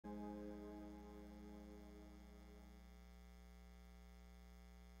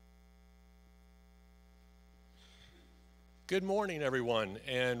Good morning, everyone,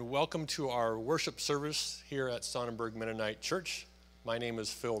 and welcome to our worship service here at Sonnenberg Mennonite Church. My name is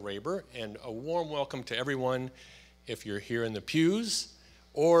Phil Raber, and a warm welcome to everyone if you're here in the pews,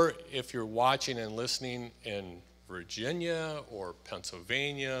 or if you're watching and listening in Virginia, or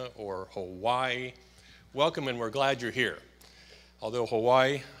Pennsylvania, or Hawaii. Welcome, and we're glad you're here. Although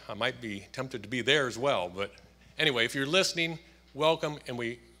Hawaii, I might be tempted to be there as well, but anyway, if you're listening, welcome, and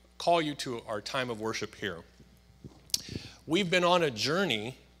we call you to our time of worship here. We've been on a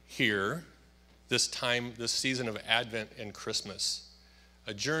journey here this season of Advent and Christmas.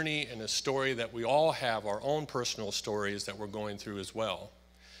 A journey and a story that we all have our own personal stories that we're going through as well.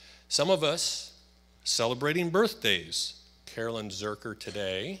 Some of us celebrating birthdays. Carolyn Zerker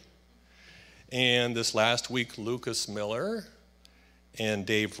today. And this last week, Lucas Miller and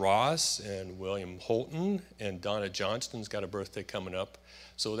Dave Ross and William Holton and Donna Johnston's got a birthday coming up.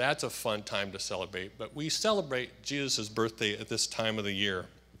 So that's a fun time to celebrate. But we celebrate Jesus' birthday at this time of the year.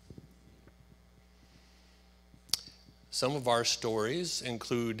 Some of our stories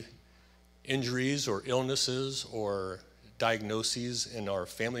include injuries or illnesses or diagnoses in our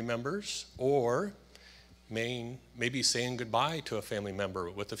family members, or maybe saying goodbye to a family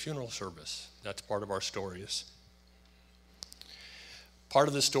member with a funeral service. That's part of our stories. Part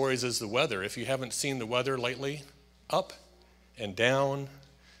of the stories is the weather. If you haven't seen the weather lately, up and down.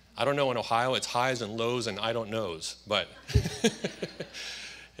 I don't know, in Ohio, it's highs and lows and I don't knows, but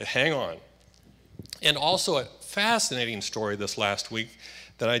hang on. And also a fascinating story this last week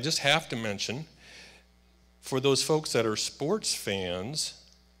that I just have to mention. For those folks that are sports fans,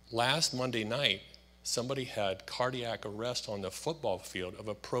 last Monday night, somebody had cardiac arrest on the football field of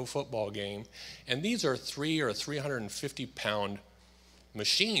a pro football game. And these are 350-pound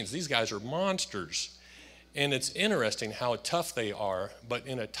machines. These guys are monsters. And it's interesting how tough they are, but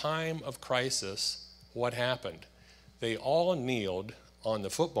in a time of crisis, what happened? They all kneeled on the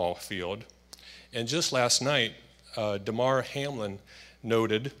football field, and just last night, Damar Hamlin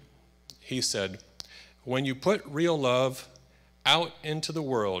noted, he said, when you put real love out into the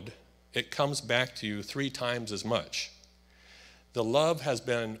world, it comes back to you 3 times as much. The love has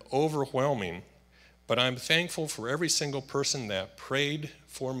been overwhelming, but I'm thankful for every single person that prayed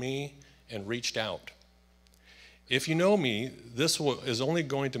for me and reached out. If you know me, this is only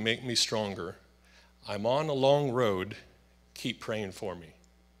going to make me stronger. I'm on a long road. Keep praying for me.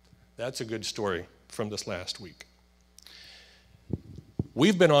 That's a good story from this last week.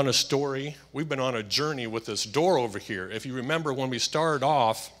 We've been on a journey with this door over here. If you remember when we started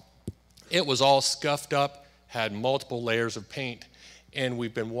off, it was all scuffed up, had multiple layers of paint, and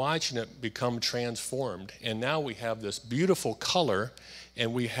we've been watching it become transformed. And now we have this beautiful color,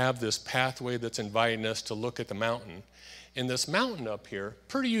 and we have this pathway that's inviting us to look at the mountain. And this mountain up here,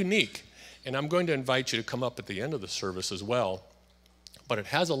 pretty unique. And I'm going to invite you to come up at the end of the service as well. But it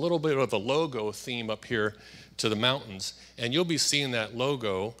has a little bit of a logo theme up here to the mountains. And you'll be seeing that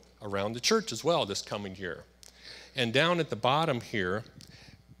logo around the church as well this coming year. And down at the bottom here,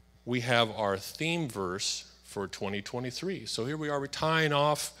 we have our theme verse for 2023. So here we are, we're tying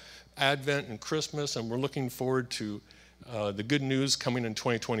off Advent and Christmas, and we're looking forward to the good news coming in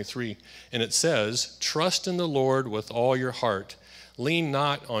 2023. And it says, trust in the Lord with all your heart. Lean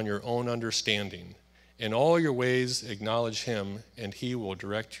not on your own understanding. In all your ways acknowledge him, and he will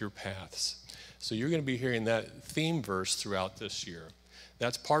direct your paths. So you're going to be hearing that theme verse throughout this year.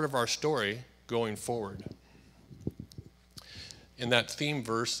 That's part of our story going forward. In that theme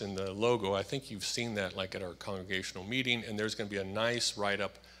verse in the logo, I think you've seen that like at our congregational meeting, and there's going to be a nice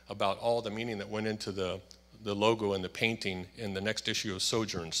write-up about all the meaning that went into the logo and the painting in the next issue of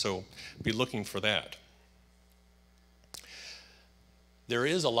Sojourn, so be looking for that. There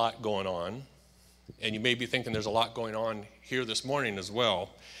is a lot going on, and you may be thinking there's a lot going on here this morning as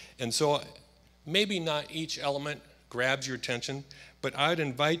well. And so maybe not each element grabs your attention, but I'd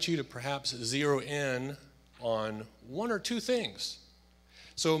invite you to perhaps zero in on 1 or 2 things.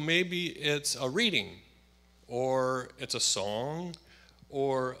 So maybe it's a reading, or it's a song,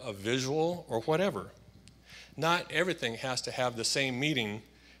 or a visual, or whatever. Not everything has to have the same meaning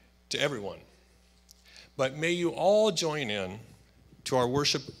to everyone. But may you all join in to our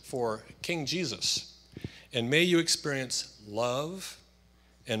worship for King Jesus, and may you experience love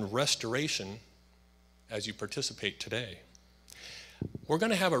and restoration as you participate today. We're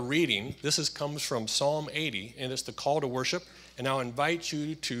going to have a reading. This comes from Psalm 80, and it's the call to worship, and I'll invite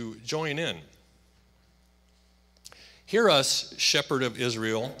you to join in. Hear us, shepherd of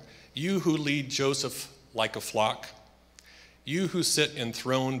Israel, you who lead Joseph like a flock, you who sit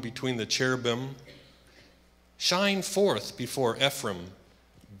enthroned between the cherubim. Shine forth before Ephraim,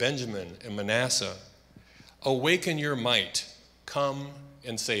 Benjamin, and Manasseh. Awaken your might. Come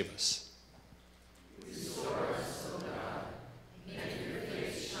and save us. Restore us, O God. Make your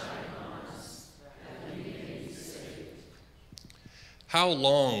face shine on us, that we may be saved. How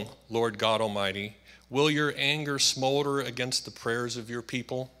long, Lord God Almighty, will your anger smolder against the prayers of your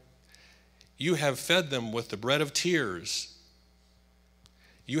people? You have fed them with the bread of tears.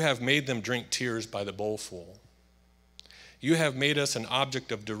 You have made them drink tears by the bowlful. You have made us an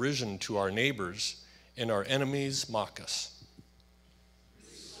object of derision to our neighbors, and our enemies mock us.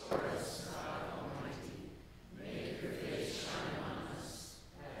 Restore us, God Almighty. Make your face shine on us,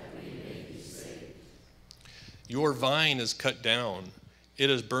 that we may be saved. Your vine is cut down. It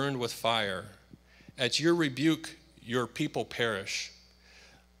is burned with fire. At your rebuke, your people perish.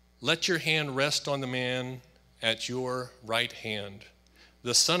 Let your hand rest on the man at your right hand.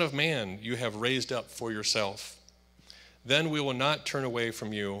 The Son of Man you have raised up for yourself. Then we will not turn away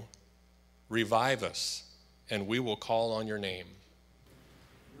from you. Revive us, and we will call on your name.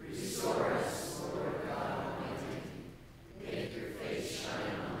 Restore us, Lord God Almighty. Make your face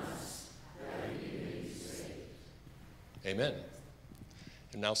shine on us, that we may be saved. Amen.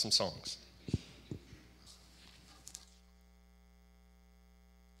 And now some songs.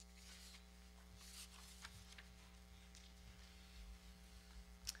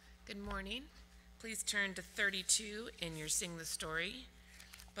 Good morning. Please turn to 32 in your Sing the Story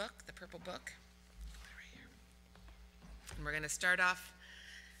book, the purple book. Right here. And we're going to start off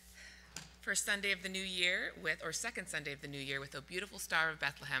first Sunday of the new year with, or second Sunday of the new year with O Beautiful Star of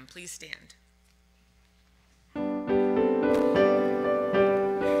Bethlehem. Please stand.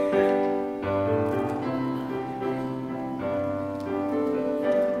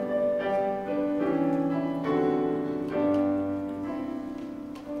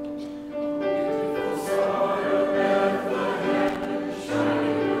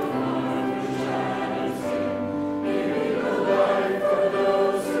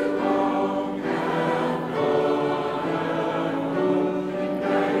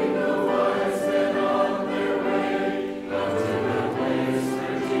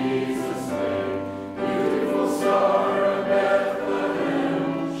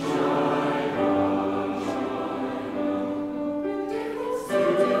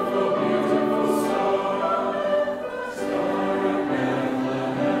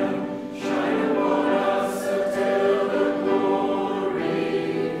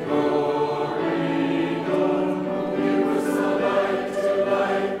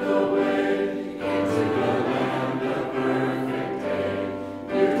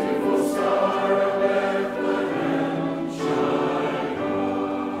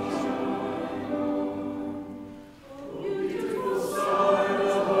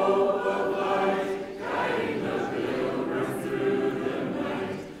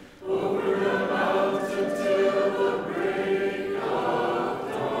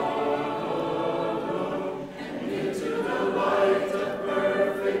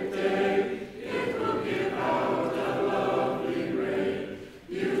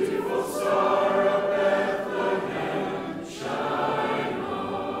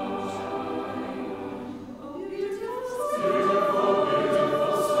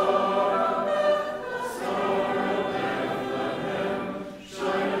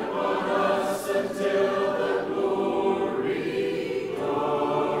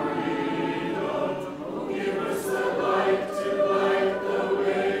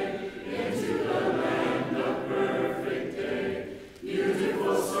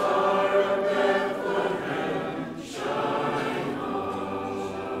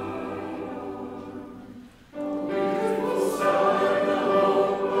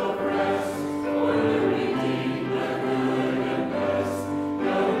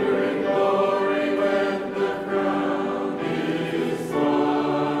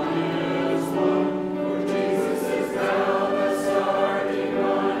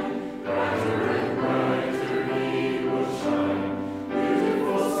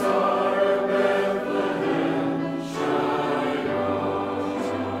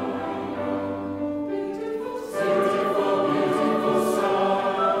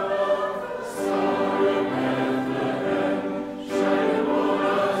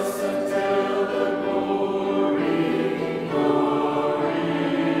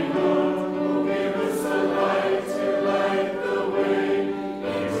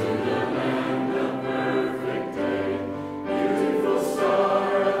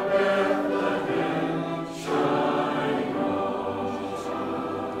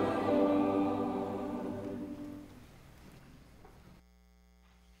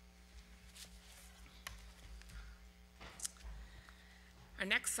 Our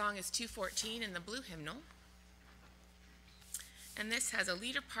next song is 214 in the blue hymnal. and this has a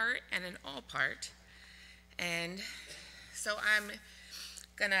leader part and an all part. And so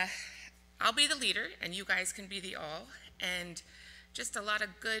I'll be the leader, and you guys can be the all, and just a lot of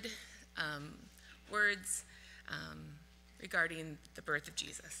good words regarding the birth of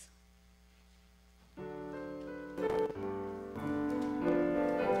Jesus.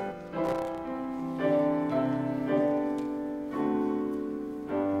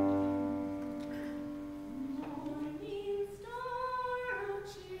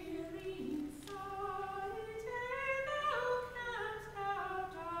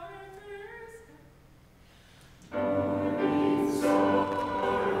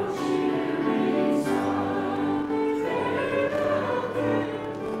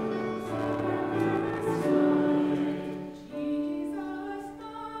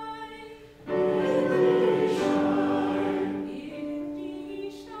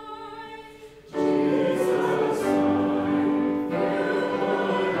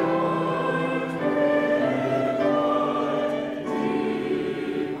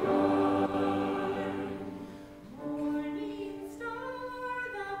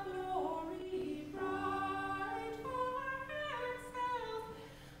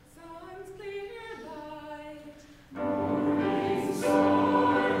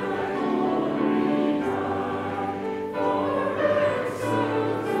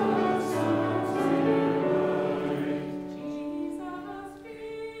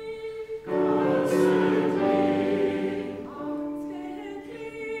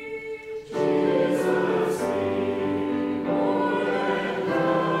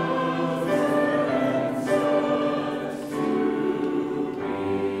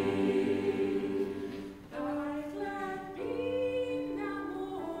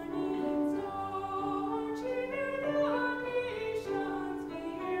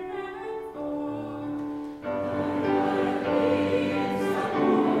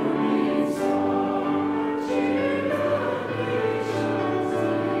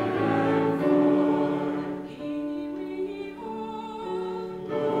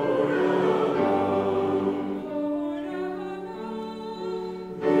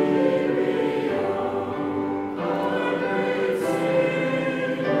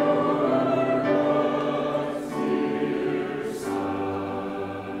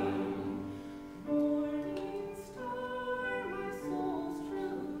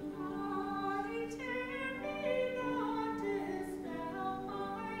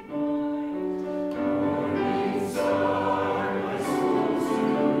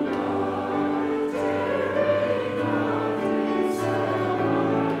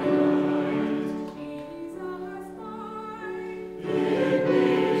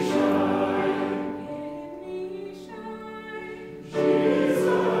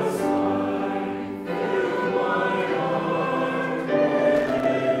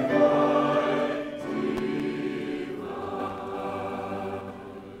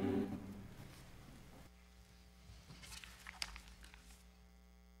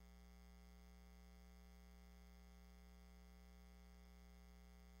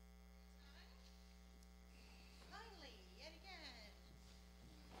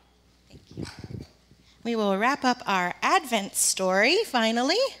 We will wrap up our Advent story,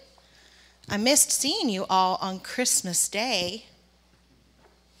 finally. I missed seeing you all on Christmas Day.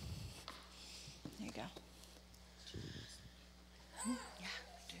 There you go. Oh, yeah,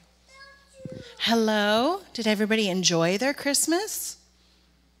 I do. Hello. Did everybody enjoy their Christmas?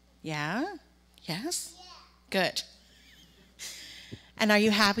 Yeah? Yes? Good. And are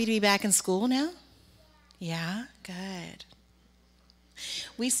you happy to be back in school now? Yeah? Good.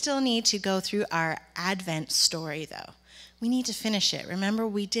 We still need to go through our Advent story, though. We need to finish it. Remember,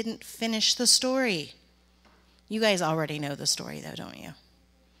 we didn't finish the story. You guys already know the story, though, don't you?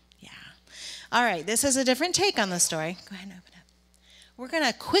 Yeah. All right, this is a different take on the story. Go ahead and open it. We're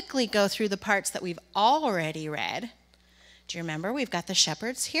going to quickly go through the parts that we've already read. Do you remember? We've got the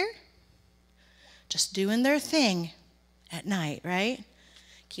shepherds here, just doing their thing at night, right?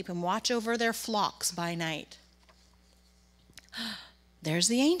 Keeping watch over their flocks by night. There's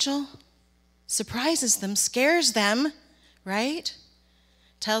the angel. Surprises them, scares them, right?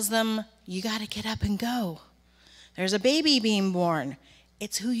 Tells them, you got to get up and go. There's a baby being born.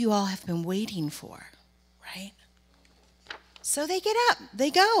 It's who you all have been waiting for, right? So they get up, they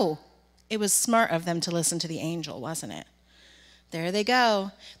go. It was smart of them to listen to the angel, wasn't it? There they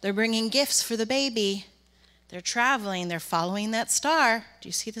go. They're bringing gifts for the baby. They're traveling. They're following that star. Do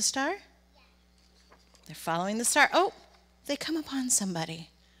you see the star? Yeah. They're following the star. Oh, they come upon somebody.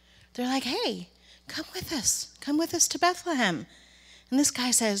 They're like, hey, come with us. Come with us to Bethlehem. And this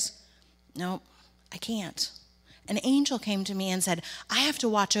guy says, nope, I can't. an angel came to me and said, I have to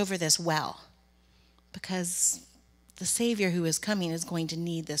watch over this well because the Savior who is coming is going to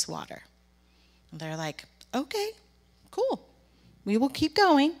need this water. And they're like, okay, cool. We will keep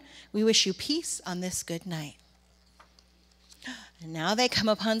going. We wish you peace on this good night. And now they come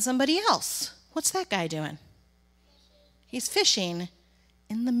upon somebody else. What's that guy doing? He's fishing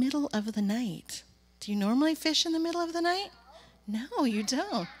in the middle of the night. Do you normally fish in the middle of the night? No, you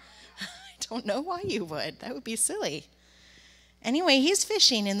don't. I don't know why you would. That would be silly. Anyway, he's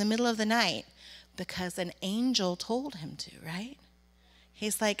fishing in the middle of the night because an angel told him to, right?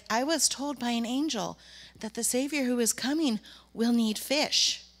 He's like, I was told by an angel that the Savior who is coming will need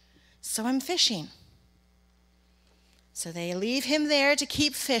fish. So I'm fishing. So they leave him there to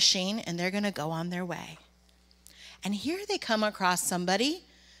keep fishing, and they're going to go on their way. And here they come across somebody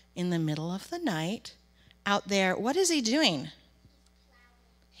in the middle of the night out there. What is he doing?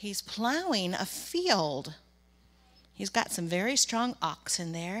 He's plowing a field. He's got some very strong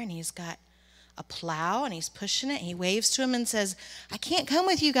oxen there, and he's got a plow, and he's pushing it. He waves to him and says, I can't come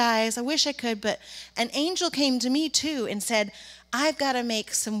with you guys. I wish I could, but an angel came to me too and said, I've got to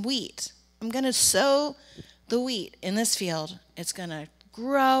make some wheat. I'm going to sow the wheat in this field. It's going to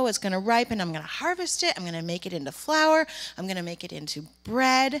grow. It's going to ripen. I'm going to harvest it. I'm going to make it into flour. I'm going to make it into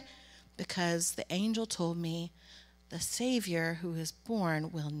bread because the angel told me the Savior who is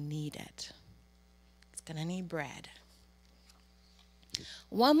born will need it. It's going to need bread.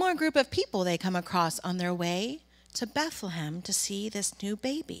 One more group of people they come across on their way to Bethlehem to see this new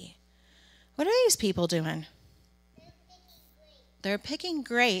baby. What are these people doing? They're picking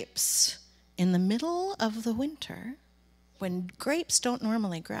grapes in the middle of the winter when grapes don't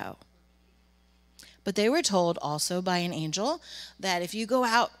normally grow. But they were told also by an angel that if you go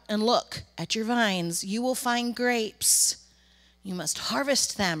out and look at your vines, you will find grapes. You must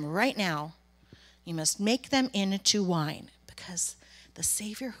harvest them right now. You must make them into wine because the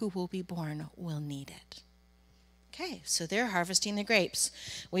Savior who will be born will need it. Okay, so they're harvesting the grapes.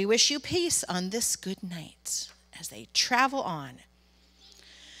 We wish you peace on this good night as they travel on.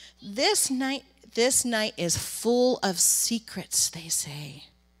 This night is full of secrets, they say.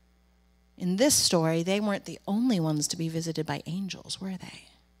 In this story, they weren't the only ones to be visited by angels, were they?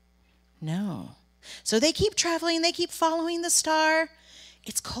 No. So they keep traveling, they keep following the star.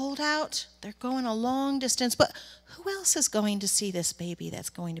 It's cold out. They're going a long distance. But who else is going to see this baby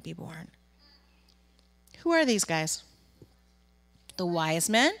that's going to be born? Who are these guys? The wise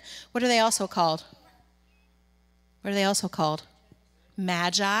men. What are they also called? What are they also called?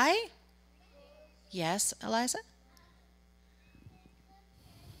 Magi. Yes, Eliza?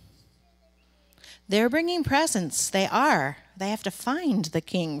 They're bringing presents. They are. They have to find the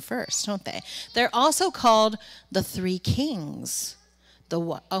king first, don't they? They're also called the three kings.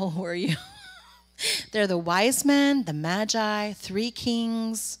 Who are you? They're the wise men, the magi, three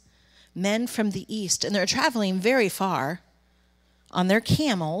kings, men from the east. And they're traveling very far on their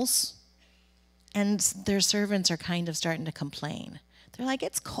camels. And their servants are kind of starting to complain. They're like,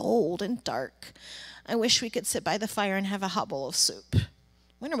 it's cold and dark. I wish we could sit by the fire and have a hot bowl of soup.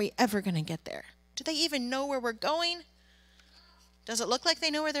 When are we ever going to get there? Do they even know where we're going? Does it look like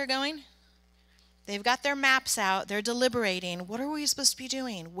they know where they're going? They've got their maps out. They're deliberating. What are we supposed to be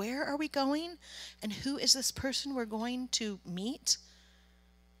doing? Where are we going? And who is this person we're going to meet?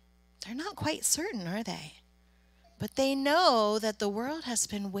 They're not quite certain, are they? But they know that the world has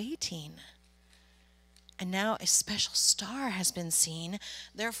been waiting. And now a special star has been seen.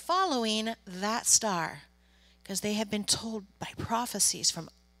 They're following that star because they have been told by prophecies from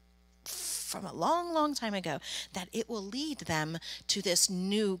a long, long time ago that it will lead them to this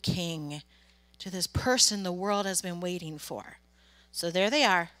new king, to this person the world has been waiting for. So there they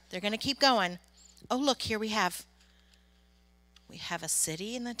are. They're going to keep going. Oh, look, here we have a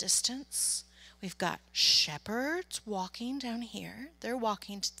city in the distance. We've got shepherds walking down here. They're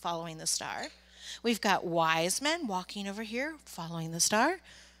walking, following the star. We've got wise men walking over here, following the star.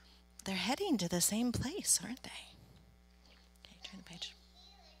 They're heading to the same place, aren't they? Okay, turn the page.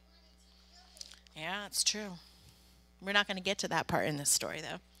 Yeah, it's true. We're not going to get to that part in this story,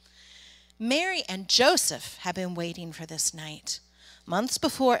 though. Mary and Joseph have been waiting for this night. Months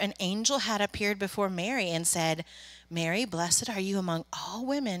before, an angel had appeared before Mary and said, Mary, blessed are you among all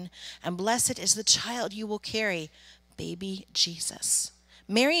women, and blessed is the child you will carry, baby Jesus.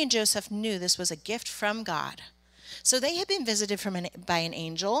 Mary and Joseph knew this was a gift from God. So they had been visited by an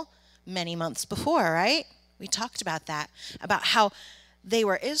angel many months before, right? We talked about that, about how they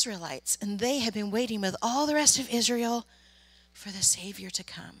were Israelites, and they had been waiting with all the rest of Israel for the Savior to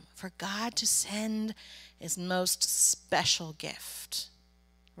come, for God to send his most special gift,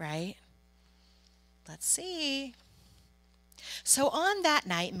 right? Let's see. So on that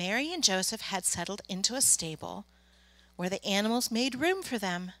night, Mary and Joseph had settled into a stable where the animals made room for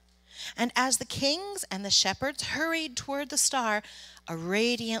them. And as the kings and the shepherds hurried toward the star, a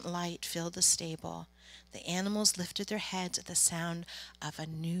radiant light filled the stable. The animals lifted their heads at the sound of a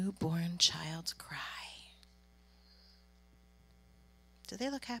newborn child's cry. Do they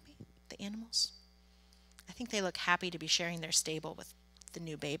look happy, the animals? I think they look happy to be sharing their stable with the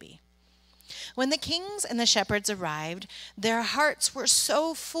new baby. When the kings and the shepherds arrived, their hearts were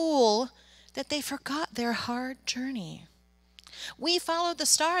so full that they forgot their hard journey. "We followed the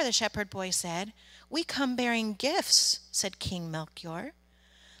star," the shepherd boy said. "We come bearing gifts," said King Melchior.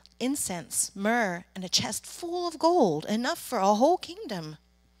 "Incense, myrrh, and a chest full of gold, enough for a whole kingdom."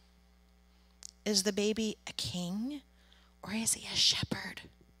 "Is the baby a king, or is he a shepherd?"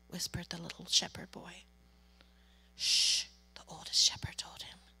 whispered the little shepherd boy. "Shh," the oldest shepherd told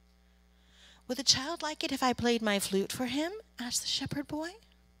him. "Would the child like it if I played my flute for him?" asked the shepherd boy.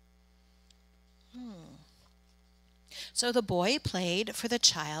 So the boy played for the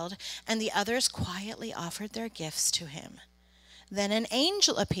child, and the others quietly offered their gifts to him. Then an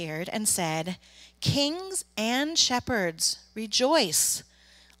angel appeared and said, "Kings and shepherds, rejoice.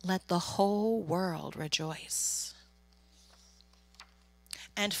 Let the whole world rejoice."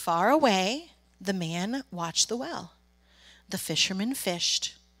 And far away, the man watched the well. The fishermen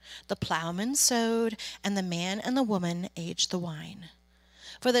fished, the plowman sowed, and the man and the woman aged the wine.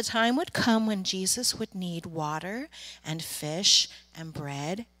 For the time would come when Jesus would need water and fish and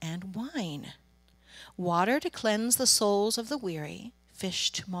bread and wine. Water to cleanse the souls of the weary,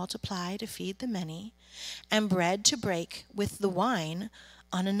 fish to multiply to feed the many, and bread to break with the wine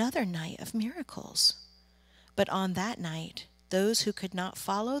on another night of miracles. But on that night, those who could not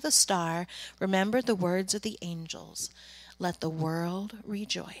follow the star remembered the words of the angels, "Let the world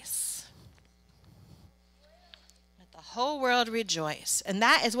rejoice." Let the whole world rejoice. And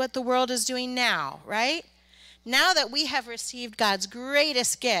that is what the world is doing now, right? Now that we have received God's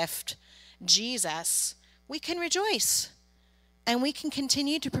greatest gift, Jesus, we can rejoice. And we can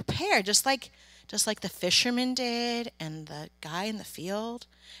continue to prepare, just like the fishermen did and the guy in the field,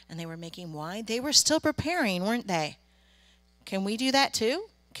 and they were making wine. They were still preparing, weren't they? Can we do that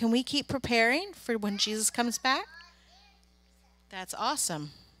too? Can we keep preparing for when Jesus comes back? That's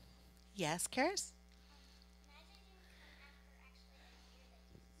awesome. Yes, Karis?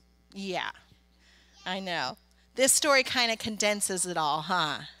 Yeah, I know. This story kind of condenses it all,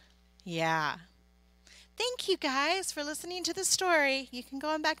 huh? Yeah. Thank you guys for listening to the story. You can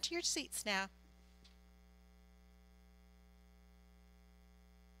go on back to your seats now.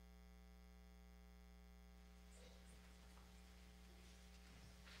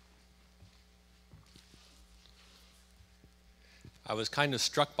 I was kind of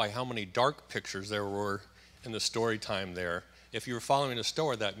struck by how many dark pictures there were in the story time there. If you were following a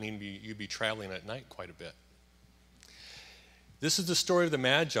story, that means you'd be traveling at night quite a bit. This is the story of the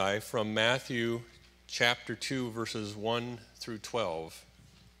Magi from Matthew chapter 2, verses 1 through 12.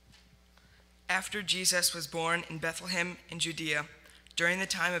 After Jesus was born in Bethlehem in Judea, during the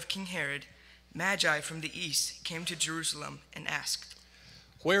time of King Herod, Magi from the east came to Jerusalem and asked,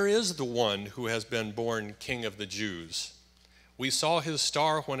 "Where is the one who has been born King of the Jews? We saw his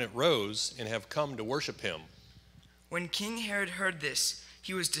star when it rose and have come to worship him." When King Herod heard this,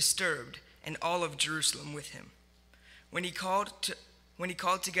 he was disturbed, and all of Jerusalem with him. When he called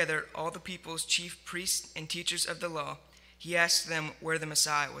together all the people's chief priests and teachers of the law, he asked them where the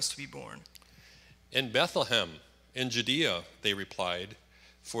Messiah was to be born. "In Bethlehem, in Judea," they replied,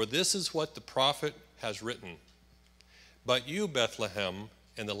 "for this is what the prophet has written. But you, Bethlehem,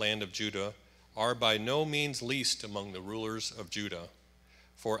 in the land of Judah, are by no means least among the rulers of Judah.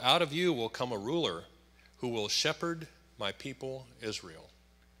 For out of you will come a ruler who will shepherd my people Israel."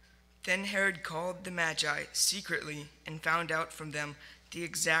 Then Herod called the Magi secretly and found out from them the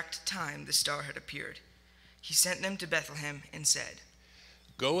exact time the star had appeared. He sent them to Bethlehem and said,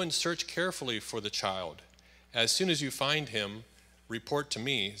 "Go and search carefully for the child. As soon as you find him, report to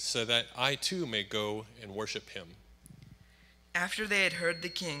me so that I too may go and worship him." After they had heard the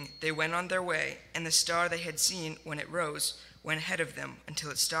king, they went on their way, and the star they had seen when it rose went ahead of them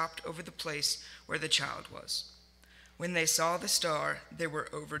until it stopped over the place where the child was. When they saw the star, they were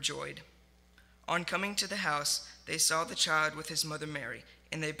overjoyed. On coming to the house, they saw the child with his mother Mary,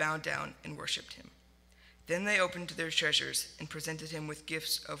 and they bowed down and worshipped him. Then they opened their treasures and presented him with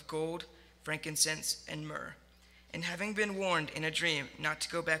gifts of gold, frankincense, and myrrh. And having been warned in a dream not to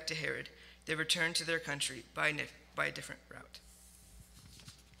go back to Herod, they returned to their country by a different route.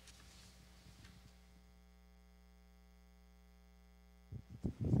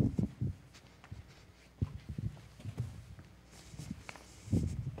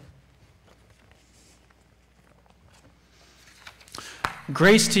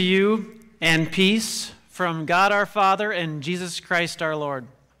 Grace to you and peace from God our Father and Jesus Christ our Lord.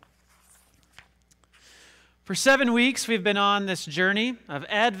 For 7 weeks, we've been on this journey of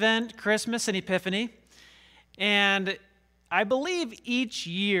Advent, Christmas, and Epiphany. And I believe each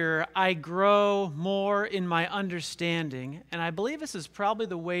year I grow more in my understanding, and I believe this is probably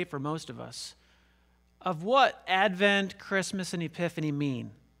the way for most of us, of what Advent, Christmas, and Epiphany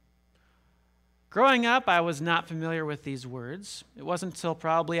mean. Growing up, I was not familiar with these words. It wasn't until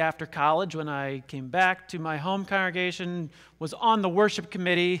probably after college when I came back to my home congregation, was on the worship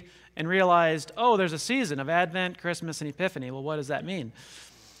committee, and realized, oh, there's a season of Advent, Christmas, and Epiphany. Well, what does that mean?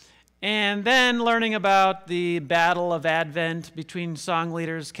 And then learning about the battle of Advent between song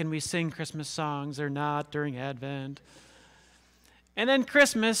leaders. Can we sing Christmas songs or not during Advent? And then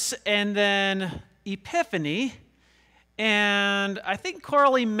Christmas, and then Epiphany. And I think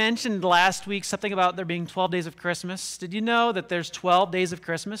Coralie mentioned last week something about there being 12 days of Christmas. Did you know that there's 12 days of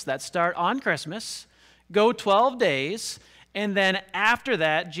Christmas that start on Christmas, go 12 days, and then after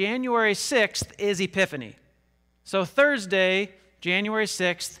that, January 6th is Epiphany. So Thursday, January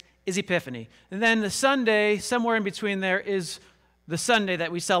 6th, is Epiphany. And then the Sunday, somewhere in between there, is the Sunday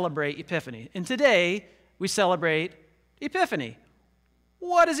that we celebrate Epiphany. And today, we celebrate Epiphany.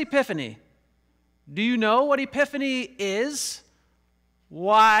 What is Epiphany? Do you know what Epiphany is?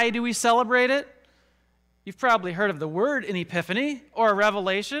 Why do we celebrate it? You've probably heard of the word in Epiphany or a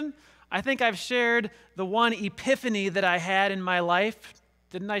revelation. I think I've shared the one epiphany that I had in my life.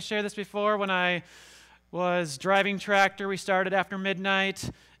 Didn't I share this before? When I was driving tractor, we started after midnight,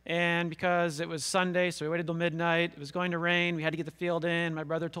 and because it was Sunday, so we waited till midnight. It was going to rain. We had to get the field in. My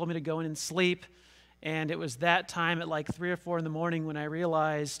brother told me to go in and sleep, and it was that time at like 3 or 4 in the morning when I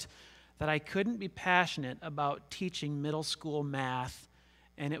realized that I couldn't be passionate about teaching middle school math,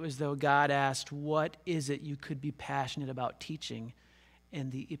 and it was though God asked, what is it you could be passionate about teaching?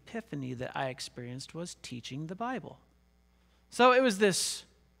 And the epiphany that I experienced was teaching the Bible. So it was this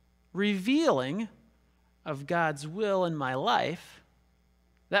revealing of God's will in my life.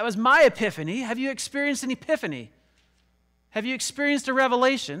 That was my epiphany. Have you experienced an epiphany? Have you experienced a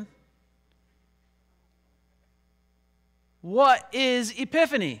revelation? What is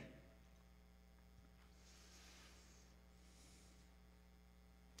Epiphany?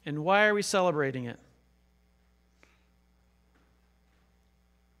 And why are we celebrating it?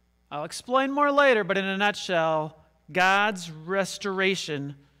 I'll explain more later, but in a nutshell, God's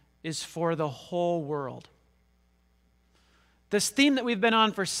restoration is for the whole world. This theme that we've been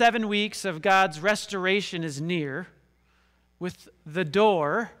on for 7 weeks of God's restoration is near, with the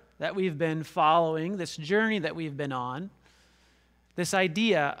door that we've been following, this journey that we've been on, this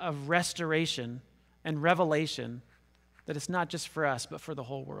idea of restoration and revelation, that it's not just for us, but for the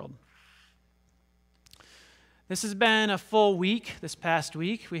whole world. This has been a full week. This past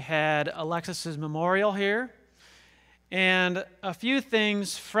week, we had Alexis's memorial here, and a few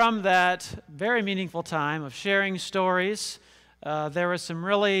things from that very meaningful time of sharing stories. There was some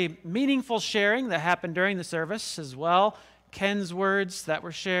really meaningful sharing that happened during the service as well. Ken's words that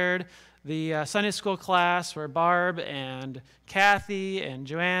were shared, the Sunday school class where Barb and Kathy and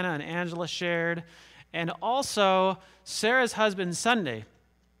Joanna and Angela shared, and also Sarah's husband, Sunday,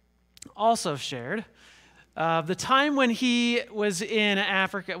 also shared. The time when he was in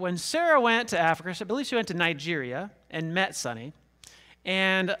Africa, when Sarah went to Africa, I believe she went to Nigeria and met Sonny,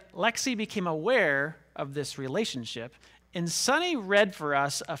 and Lexi became aware of this relationship, and Sonny read for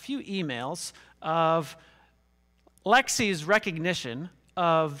us a few emails of Lexi's recognition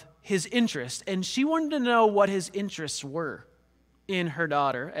of his interest, and she wanted to know what his interests were in her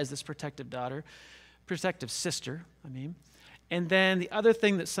daughter as this protective sister, And then the other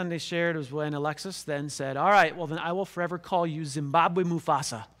thing that Sunday shared was when Alexis then said, all right, well then I will forever call you Zimbabwe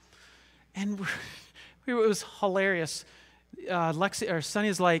Mufasa. And it was hilarious.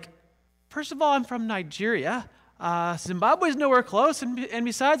 Sunny's like, first of all, I'm from Nigeria. Zimbabwe's nowhere close, and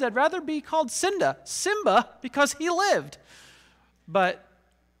besides, I'd rather be called Simba, because he lived. But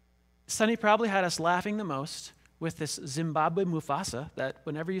Sunny probably had us laughing the most with this Zimbabwe Mufasa, that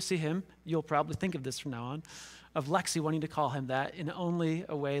whenever you see him, you'll probably think of this from now on, of Lexi wanting to call him that in only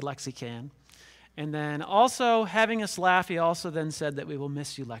a way Lexi can. And then also having us laugh, he also then said that we will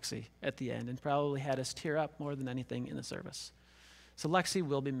miss you, Lexi, at the end, and probably had us tear up more than anything in the service. So Lexi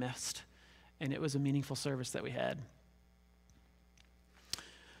will be missed, and it was a meaningful service that we had.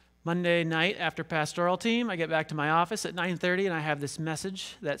 Monday night after pastoral team, I get back to my office at 9:30, and I have this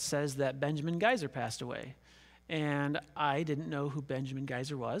message that says that Benjamin Geyser passed away. And I didn't know who Benjamin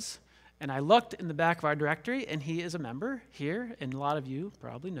Geyser was. And I looked in the back of our directory, and he is a member here, and a lot of you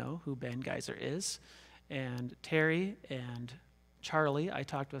probably know who Ben Geyser is. And Terry and Charlie. I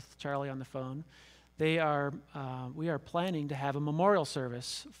talked with Charlie on the phone. We are planning to have a memorial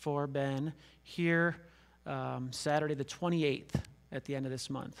service for Ben here Saturday the 28th at the end of this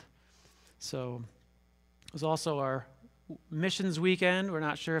month. So it was also our missions weekend. We're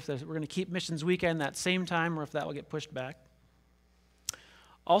not sure if we're going to keep missions weekend that same time or if that will get pushed back.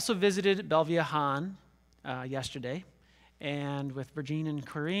 Also visited Belvia Han yesterday, and with Virginia and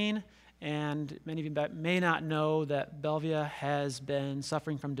Corrine. And many of you may not know that Belvia has been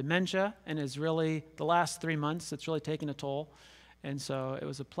suffering from dementia and is really, the last 3 months, it's really taken a toll. And so it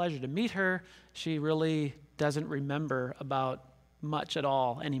was a pleasure to meet her. She really doesn't remember about much at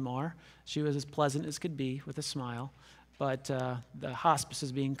all anymore. She was as pleasant as could be with a smile. But the hospice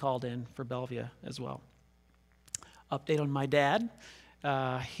is being called in for Belvia as well. Update on my dad.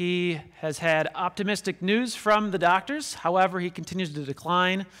 He has had optimistic news from the doctors. However, he continues to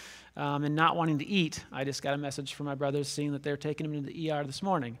decline and not wanting to eat. I just got a message from my brothers saying that they're taking him to the ER this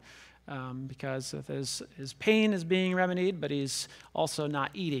morning because of his pain is being remedied, but he's also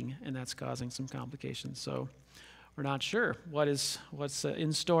not eating, and that's causing some complications. So we're not sure what's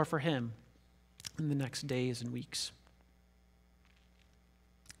in store for him in the next days and weeks.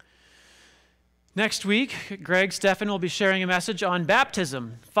 Next week, Greg Steffen will be sharing a message on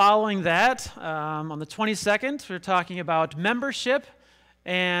baptism. Following that, on the 22nd, we're talking about membership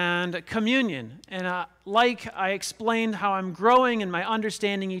and communion. And like I explained how I'm growing in my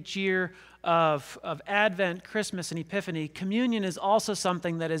understanding each year of Advent, Christmas, and Epiphany, communion is also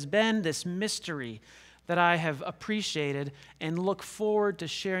something that has been this mystery that I have appreciated and look forward to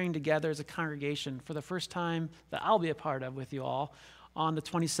sharing together as a congregation for the first time that I'll be a part of with you all on the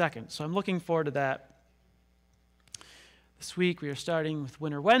 22nd. So I'm looking forward to that. This week we are starting with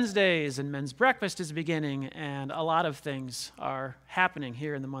Winter Wednesdays, and Men's Breakfast is beginning, and a lot of things are happening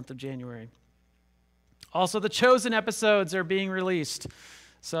here in the month of January. Also, the Chosen episodes are being released.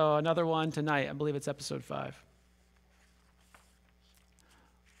 So another one tonight. I believe it's episode 5.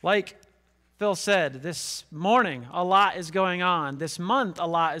 Like Phil said, this morning a lot is going on. This month a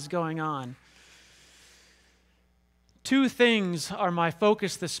lot is going on. 2 things are my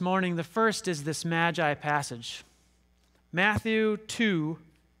focus this morning. The first is this Magi passage. Matthew 2,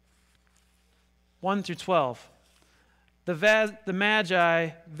 1 through 12. The Magi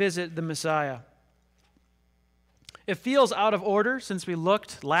visit the Messiah. It feels out of order since we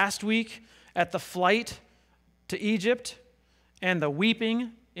looked last week at the flight to Egypt and the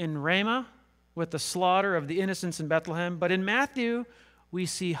weeping in Ramah with the slaughter of the innocents in Bethlehem. But in Matthew, we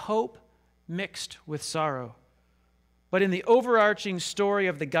see hope mixed with sorrow. But in the overarching story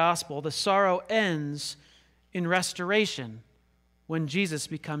of the gospel, the sorrow ends in restoration when Jesus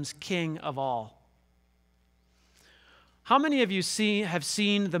becomes king of all. How many of you have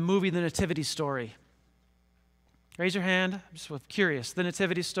seen the movie The Nativity Story? Raise your hand. I'm just curious. The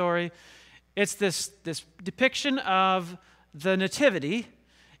Nativity Story. It's this depiction of the Nativity,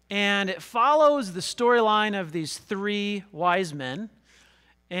 and it follows the storyline of these 3 wise men.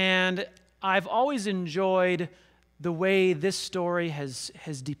 And I've always enjoyed the way this story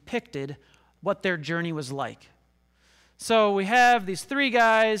has depicted what their journey was like. So we have these 3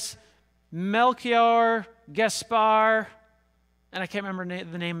 guys, Melchior, Gaspar, and I can't remember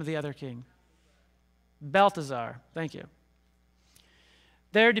the name of the other king. Balthazar, thank you.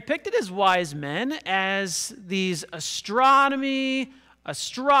 They're depicted as wise men, as these astronomy,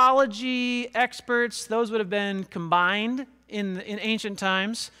 astrology experts. Those would have been combined in ancient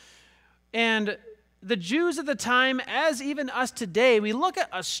times. And the Jews at the time, as even us today, we look at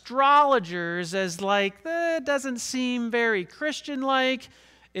astrologers as like, that doesn't seem very Christian-like.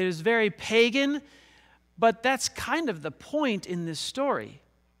 It is very pagan. But that's kind of the point in this story.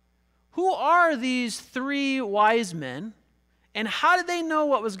 Who are these 3 wise men, and how did they know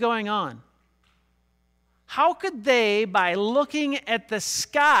what was going on? How could they, by looking at the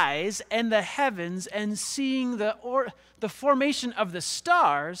skies and the heavens and seeing the formation of the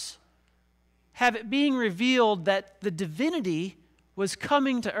stars, have it being revealed that the divinity was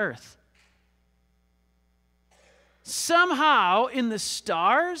coming to earth? Somehow, in the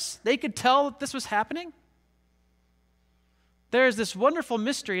stars, they could tell that this was happening. There's this wonderful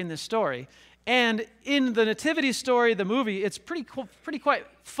mystery in this story. And in the Nativity Story, the movie, it's pretty quite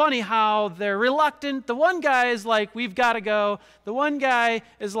funny how they're reluctant. The one guy is like, we've got to go. The one guy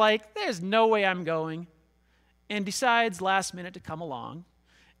is like, there's no way I'm going, and decides last minute to come along.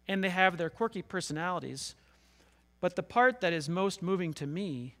 And they have their quirky personalities. But the part that is most moving to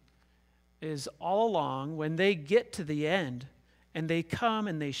me is all along when they get to the end and they come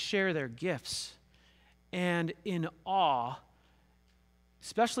and they share their gifts. And in awe,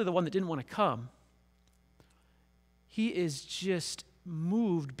 especially the one that didn't want to come, he is just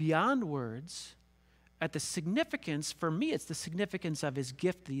moved beyond words at the significance. For me, it's the significance of his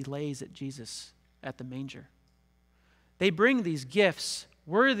gift that he lays at Jesus at the manger. They bring these gifts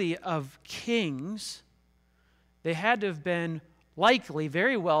worthy of kings. They had to have been likely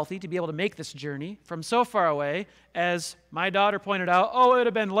very wealthy to be able to make this journey from so far away. As my daughter pointed out, it would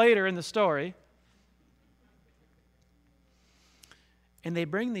have been later in the story. And they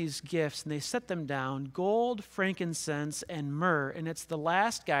bring these gifts and they set them down, gold, frankincense, and myrrh. And it's the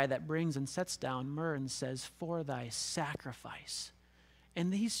last guy that brings and sets down myrrh and says, "For thy sacrifice."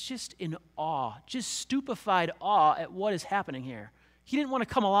 And he's just in awe, just stupefied awe at what is happening here. He didn't want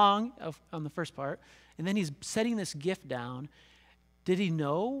to come along on the first part. And then he's setting this gift down. Did he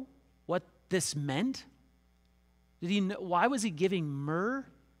know what this meant? Did he know, why was he giving myrrh?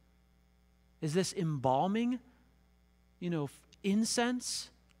 Is this embalming, incense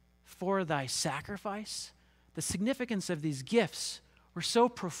for thy sacrifice? The significance of these gifts were so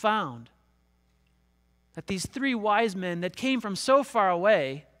profound that these three wise men that came from so far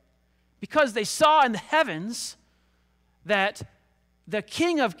away, because they saw in the heavens that the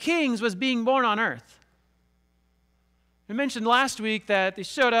King of Kings was being born on earth. We mentioned last week that they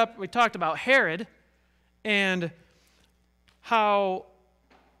showed up, we talked about Herod and how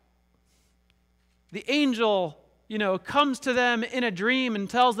the angel comes to them in a dream and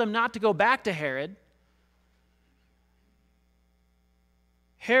tells them not to go back to Herod.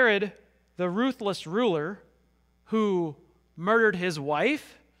 Herod, the ruthless ruler who murdered his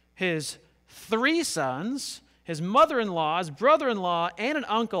wife, his 3 sons, his mother-in-law, his brother-in-law, and an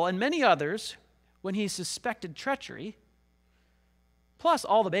uncle, and many others, when he suspected treachery, plus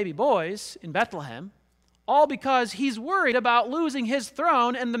all the baby boys in Bethlehem, all because he's worried about losing his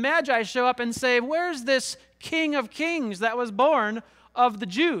throne, and the Magi show up and say, "Where's this King of Kings that was born of the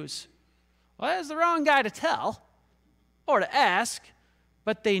Jews?" Well, that's the wrong guy to tell or to ask,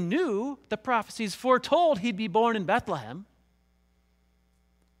 but they knew the prophecies foretold he'd be born in Bethlehem.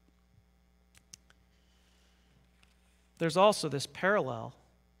 There's also this parallel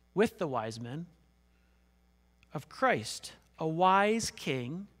with the wise men of Christ, a wise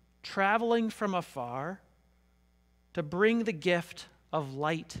king traveling from afar to bring the gift of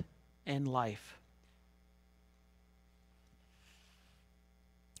light and life.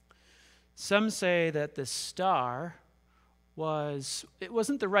 Some say that the star it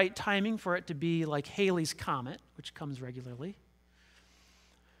wasn't the right timing for it to be like Halley's Comet, which comes regularly.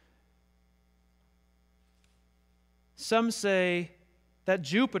 Some say that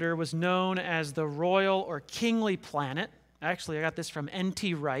Jupiter was known as the royal or kingly planet. Actually, I got this from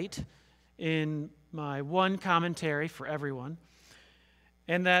N.T. Wright in my one commentary for everyone.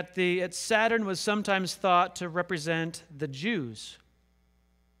 And that Saturn was sometimes thought to represent the Jews.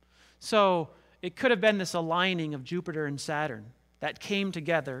 So it could have been this aligning of Jupiter and Saturn that came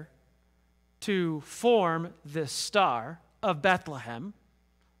together to form this star of Bethlehem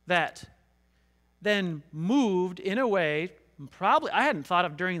that then moved in a way probably I hadn't thought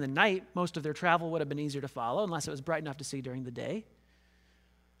of during the night. Most of their travel would have been easier to follow unless it was bright enough to see during the day.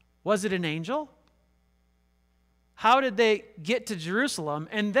 Was it an angel? How did they get to Jerusalem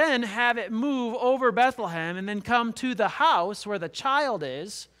and then have it move over Bethlehem and then come to the house where the child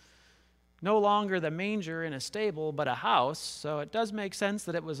is? No longer the manger in a stable, but a house. So it does make sense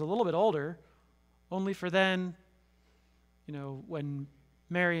that it was a little bit older, only for then, when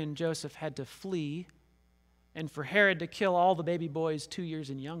Mary and Joseph had to flee and for Herod to kill all the baby boys 2 years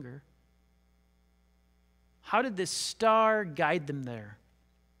and younger. How did this star guide them there?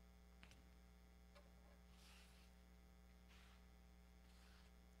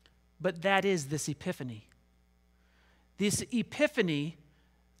 But that is this epiphany. This epiphany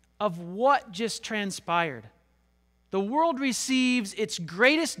of what just transpired. The world receives its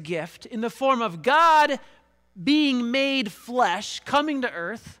greatest gift in the form of God being made flesh, coming to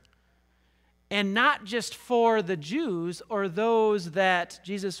earth, and not just for the Jews or those that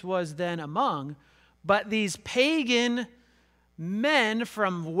Jesus was then among, but these pagan men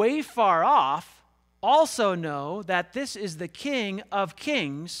from way far off also know that this is the King of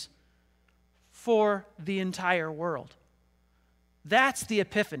Kings for the entire world. That's the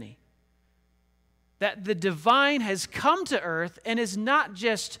epiphany. That the divine has come to earth and is not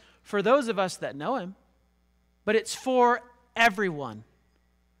just for those of us that know him, but it's for everyone.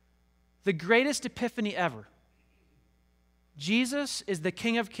 The greatest epiphany ever. Jesus is the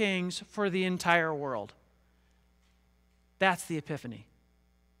King of Kings for the entire world. That's the epiphany.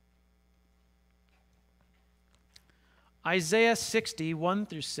 Isaiah 60,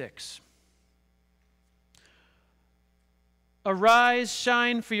 1-6. Arise,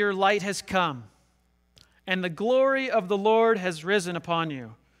 shine, for your light has come, and the glory of the Lord has risen upon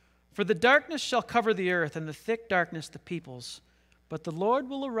you. For the darkness shall cover the earth, and the thick darkness the peoples. But the Lord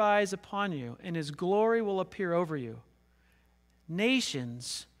will arise upon you, and his glory will appear over you.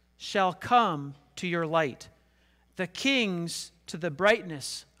 Nations shall come to your light, the kings to the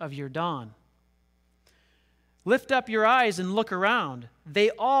brightness of your dawn. Lift up your eyes and look around.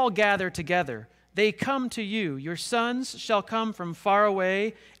 They all gather together. They come to you. Your sons shall come from far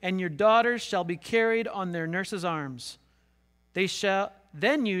away, and your daughters shall be carried on their nurses' arms.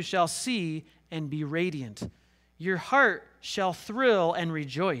 Then you shall see and be radiant. Your heart shall thrill and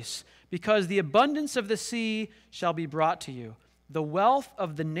rejoice, because the abundance of the sea shall be brought to you. The wealth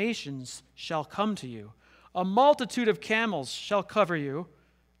of the nations shall come to you. A multitude of camels shall cover you.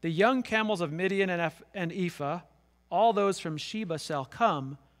 The young camels of Midian and Ephah, all those from Sheba shall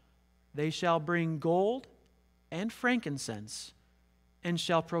come. They shall bring gold and frankincense, and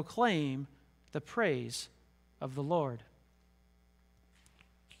shall proclaim the praise of the Lord.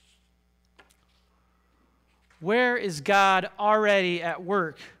 Where is God already at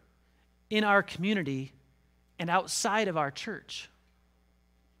work in our community and outside of our church?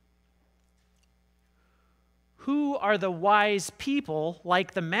 Who are the wise people,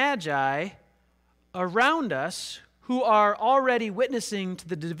 like the Magi, around us who are already witnessing to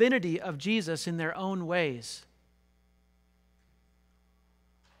the divinity of Jesus in their own ways?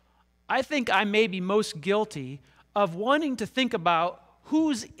 I think I may be most guilty of wanting to think about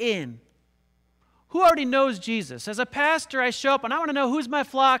who's in. Who already knows Jesus? As a pastor, I show up and I want to know who's my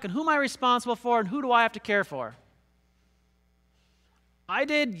flock and who am I responsible for and who do I have to care for. I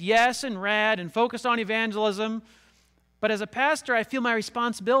did yes and rad and focused on evangelism, but as a pastor, I feel my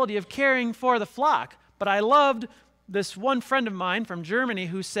responsibility of caring for the flock. But I loved this one friend of mine from Germany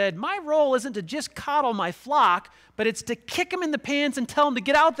who said, my role isn't to just coddle my flock, but it's to kick them in the pants and tell them to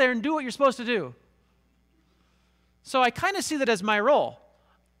get out there and do what you're supposed to do. So I kind of see that as my role.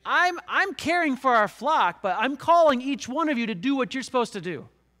 I'm caring for our flock, but I'm calling each one of you to do what you're supposed to do.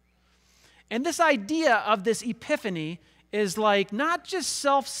 And this idea of this epiphany is like not just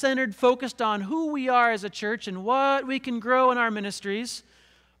self-centered, focused on who we are as a church and what we can grow in our ministries,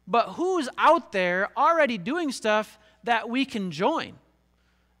 but who's out there already doing stuff that we can join.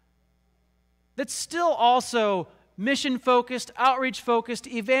 That's still also mission-focused, outreach-focused,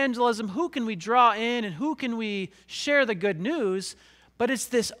 evangelism. Who can we draw in and who can we share the good news? But it's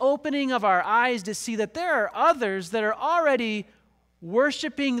this opening of our eyes to see that there are others that are already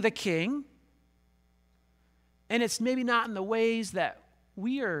worshiping the King, and it's maybe not in the ways that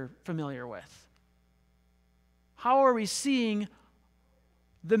we are familiar with. How are we seeing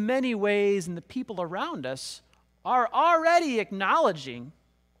the many ways and the people around us are already acknowledging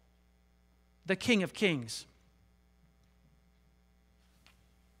the King of Kings?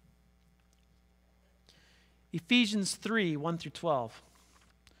 Ephesians 3, 1 through 12.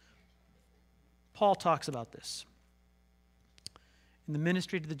 Paul talks about this in the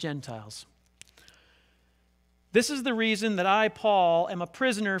ministry to the Gentiles. This is the reason that I, Paul, am a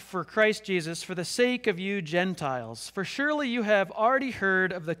prisoner for Christ Jesus for the sake of you Gentiles. For surely you have already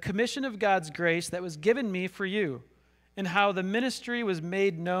heard of the commission of God's grace that was given me for you, and how the ministry was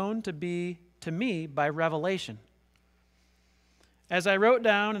made known to me by revelation. As I wrote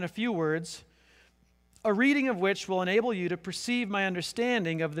down in a few words, a reading of which will enable you to perceive my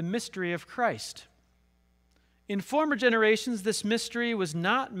understanding of the mystery of Christ. In former generations, this mystery was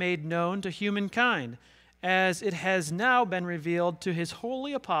not made known to humankind, as it has now been revealed to his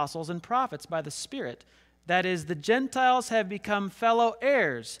holy apostles and prophets by the Spirit. That is, the Gentiles have become fellow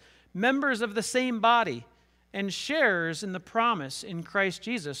heirs, members of the same body, and sharers in the promise in Christ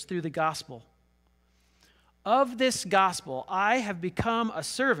Jesus through the gospel. Of this gospel I have become a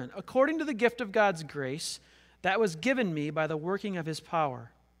servant, according to the gift of God's grace that was given me by the working of his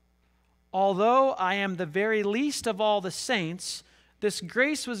power. Although I am the very least of all the saints, this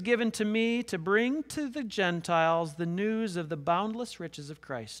grace was given to me to bring to the Gentiles the news of the boundless riches of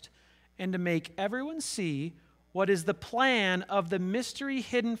Christ, and to make everyone see what is the plan of the mystery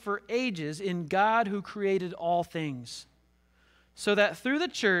hidden for ages in God who created all things, so that through the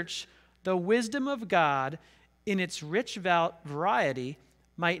church the wisdom of God in its rich variety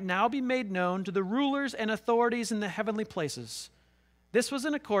might now be made known to the rulers and authorities in the heavenly places. This was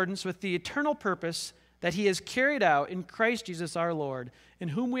in accordance with the eternal purpose that he has carried out in Christ Jesus our Lord, in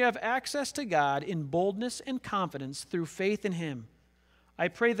whom we have access to God in boldness and confidence through faith in him. I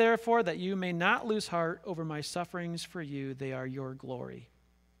pray, therefore, that you may not lose heart over my sufferings for you. They are your glory.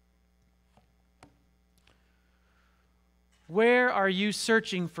 Where are you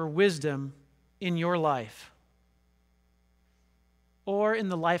searching for wisdom in your life or in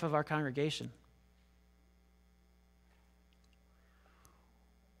the life of our congregation?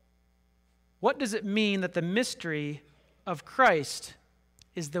 What does it mean that the mystery of Christ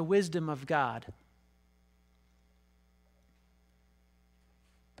is the wisdom of God?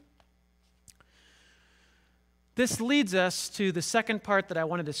 This leads us to the second part that I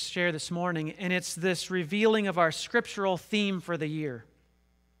wanted to share this morning, and it's this revealing of our scriptural theme for the year.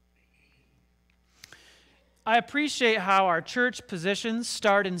 I appreciate how our church positions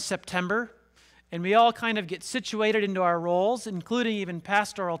start in September, and we all kind of get situated into our roles, including even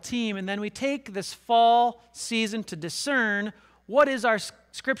pastoral team, and then we take this fall season to discern what is our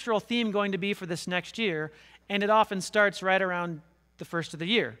scriptural theme going to be for this next year, and it often starts right around the first of the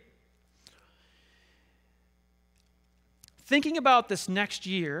year. Thinking about this next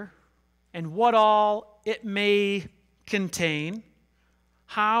year and what all it may contain,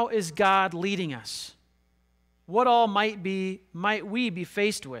 how is God leading us? What all might we be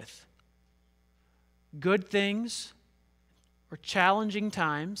faced with? Good things or challenging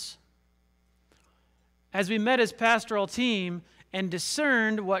times? As we met as pastoral team and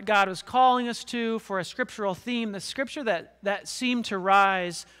discerned what God was calling us to for a scriptural theme, the scripture that seemed to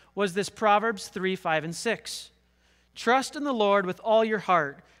rise was this Proverbs 3, 5, and 6. Trust in the Lord with all your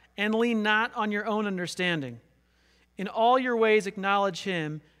heart, and lean not on your own understanding. In all your ways acknowledge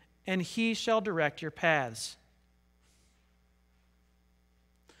him, and he shall direct your paths.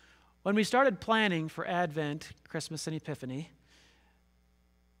 When we started planning for Advent, Christmas, and Epiphany,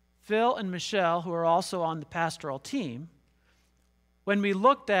 Phil and Michelle, who are also on the pastoral team, when we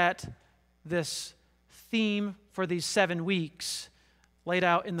looked at this theme for these 7 weeks laid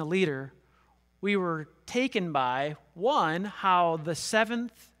out in the leader, we were taken by, one, how the 7th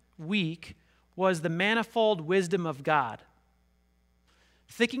week was the manifold wisdom of God.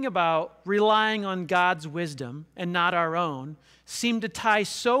 Thinking about relying on God's wisdom and not our own seemed to tie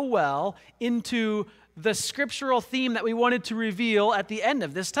so well into the scriptural theme that we wanted to reveal at the end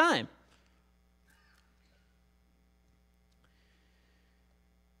of this time.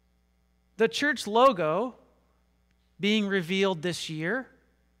 The church logo being revealed this year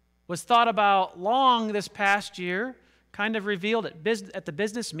was thought about long this past year, kind of revealed at the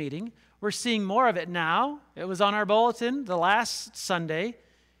business meeting. We're seeing more of it now. It was on our bulletin the last Sunday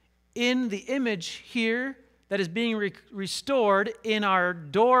in the image here that is being restored in our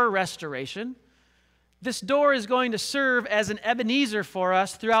door restoration. This door is going to serve as an Ebenezer for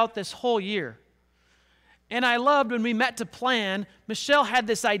us throughout this whole year. And I loved when we met to plan, Michelle had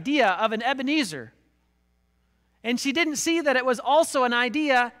this idea of an Ebenezer. And she didn't see that it was also an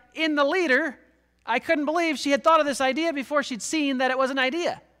idea in the leader. I couldn't believe she had thought of this idea before she'd seen that it was an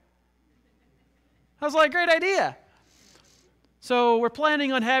idea. I was like, great idea. So we're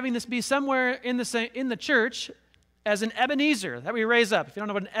planning on having this be somewhere in the church as an Ebenezer that we raise up. If you don't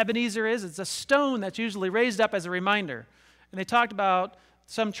know what an Ebenezer is, it's a stone that's usually raised up as a reminder. And they talked about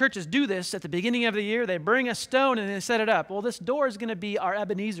some churches do this at the beginning of the year. They bring a stone and they set it up. Well, this door is going to be our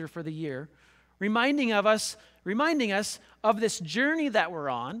Ebenezer for the year, reminding us of this journey that we're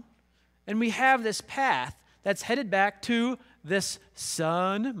on, and we have this path that's headed back to this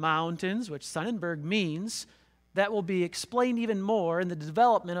Sun Mountains, which Sonnenberg means, that will be explained even more in the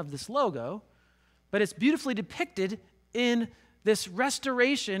development of this logo, but it's beautifully depicted in this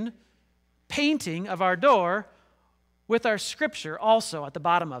restoration painting of our door with our scripture also at the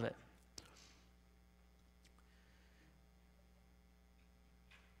bottom of it.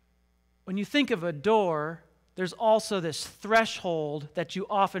 When you think of a door, there's also this threshold that you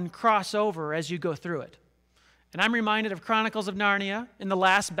often cross over as you go through it. And I'm reminded of Chronicles of Narnia in the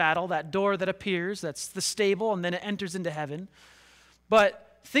last battle, that door that appears, that's the stable, and then it enters into heaven.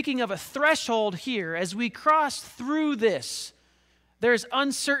 But thinking of a threshold here, as we cross through this, there's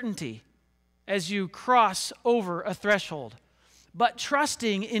uncertainty as you cross over a threshold. But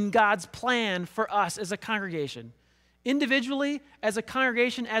trusting in God's plan for us as a congregation, individually, as a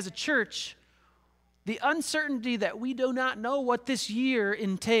congregation, as a church, the uncertainty that we do not know what this year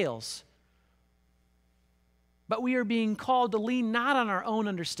entails. But we are being called to lean not on our own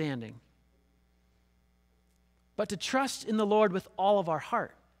understanding, but to trust in the Lord with all of our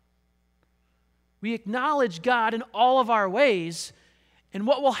heart. We acknowledge God in all of our ways, and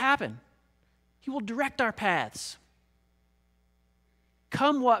what will happen? He will direct our paths.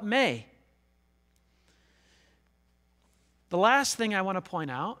 Come what may. The last thing I want to point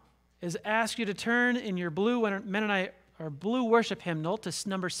out is ask you to turn in your blue Mennonite or blue worship hymnal to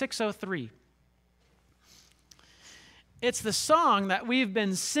number 603. It's the song that we've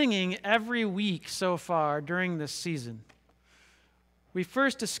been singing every week so far during this season. We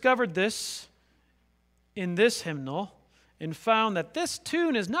first discovered this in this hymnal and found that this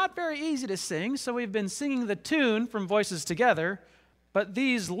tune is not very easy to sing, so we've been singing the tune from Voices Together, But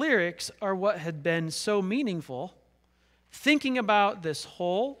these lyrics are what had been so meaningful, thinking about this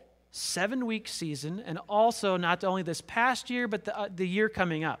whole 7-week season, and also not only this past year, but the year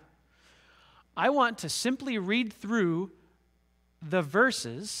coming up. I want to simply read through the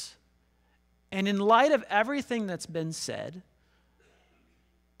verses, and in light of everything that's been said,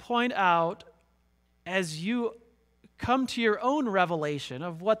 point out as you come to your own revelation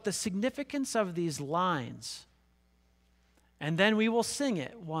of what the significance of these lines. And then we will sing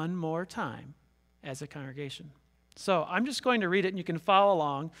it one more time as a congregation. So I'm just going to read it and you can follow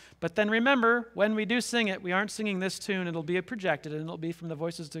along. But then remember, when we do sing it, we aren't singing this tune. It'll be projected and it'll be from the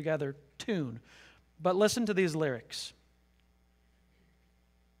Voices Together tune. But listen to these lyrics.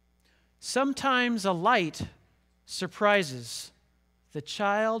 Sometimes a light surprises the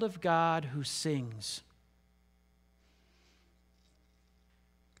child of God who sings.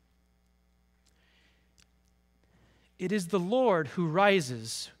 It is the Lord who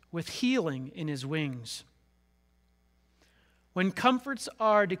rises with healing in his wings. When comforts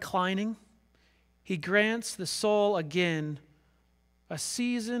are declining, he grants the soul again a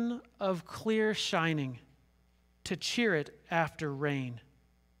season of clear shining to cheer it after rain.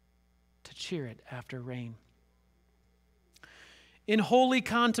 To cheer it after rain. In holy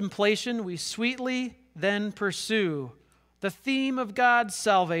contemplation, we sweetly then pursue the theme of God's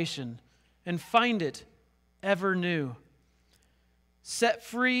salvation and find it ever new. Set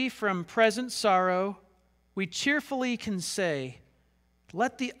free from present sorrow, we cheerfully can say,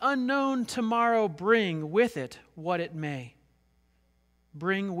 let the unknown tomorrow bring with it what it may.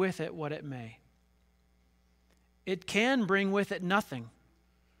 Bring with it what it may. It can bring with it nothing,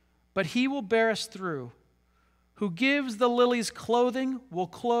 but he will bear us through. Who gives the lilies clothing will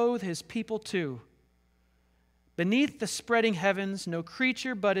clothe his people too. Beneath the spreading heavens no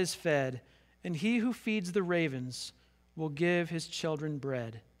creature but is fed, and he who feeds the ravens will give his children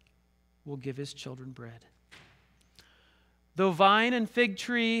bread. Will give his children bread. Though vine and fig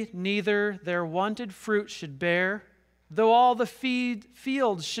tree neither their wonted fruit should bear, though all the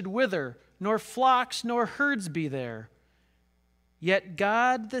fields should wither, nor flocks nor herds be there, yet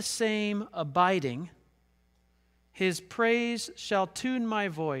God the same abiding, his praise shall tune my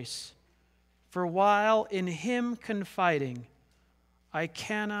voice, for while in him confiding, I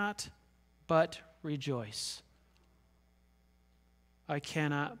cannot but rejoice. I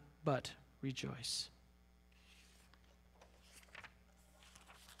cannot but rejoice.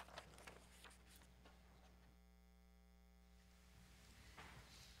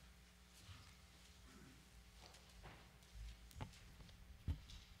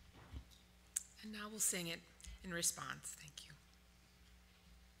 And now we'll sing it in response. Thank you.